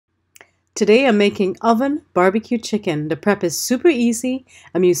Today I'm making oven barbecue chicken. The prep is super easy.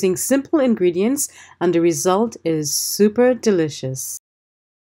 I'm using simple ingredients and the result is super delicious.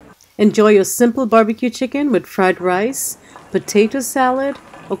 Enjoy your simple barbecue chicken with fried rice, potato salad,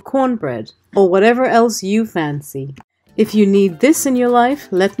 or cornbread, or whatever else you fancy. If you need this in your life,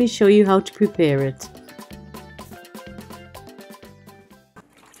 let me show you how to prepare it.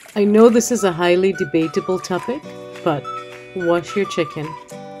 I know this is a highly debatable topic, but wash your chicken.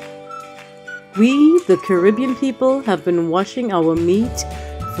 We, the Caribbean people, have been washing our meat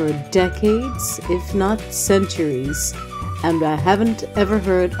for decades, if not centuries, and I haven't ever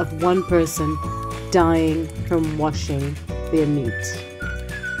heard of one person dying from washing their meat.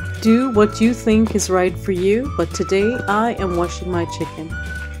 Do what you think is right for you, but today I am washing my chicken.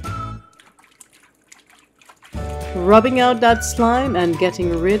 Rubbing out that slime and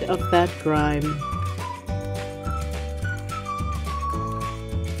getting rid of that grime.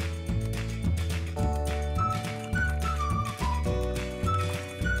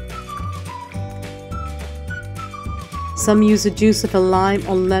 Some use the juice of a lime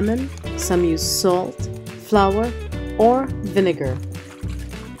or lemon, some use salt, flour, or vinegar.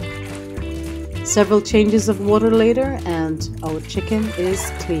 Several changes of water later and our chicken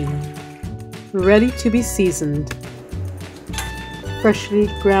is clean. Ready to be seasoned. Freshly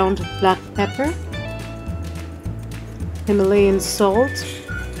ground black pepper, Himalayan salt,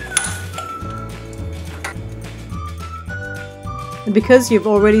 and because you've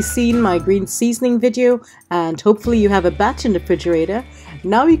already seen my green seasoning video and hopefully you have a batch in the refrigerator,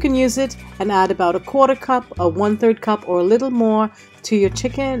 now you can use it and add about a quarter cup, a 1/3 cup, or a little more to your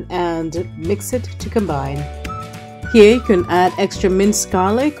chicken and mix it to combine. Here you can add extra minced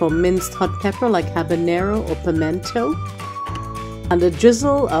garlic or minced hot pepper like habanero or pimento, and a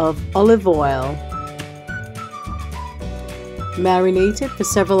drizzle of olive oil. Marinate it for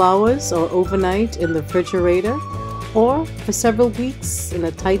several hours or overnight in the refrigerator, or for several weeks in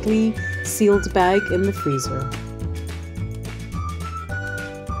a tightly sealed bag in the freezer.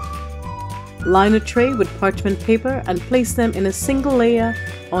 Line a tray with parchment paper and place them in a single layer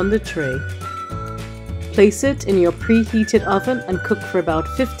on the tray. Place it in your preheated oven and cook for about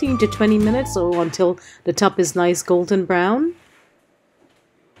 15 to 20 minutes or until the top is nice golden brown.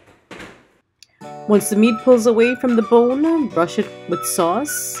 Once the meat pulls away from the bone, brush it with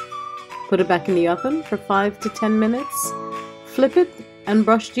sauce. Put it back in the oven for 5 to 10 minutes. Flip it and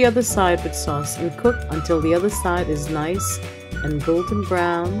brush the other side with sauce and cook until the other side is nice and golden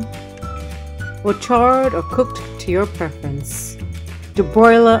brown, or charred or cooked to your preference. The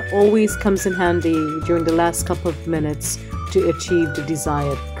broiler always comes in handy during the last couple of minutes to achieve the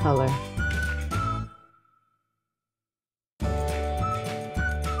desired color.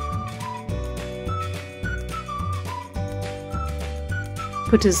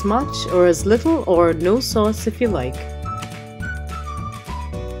 Put as much or as little or no sauce if you like.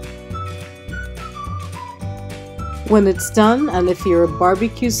 When it's done, and if you're a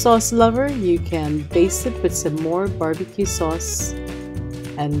barbecue sauce lover, you can baste it with some more barbecue sauce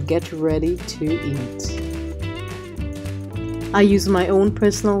and get ready to eat. I use my own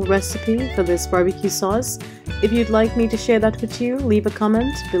personal recipe for this barbecue sauce. If you'd like me to share that with you, leave a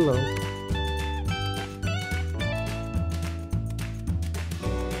comment below.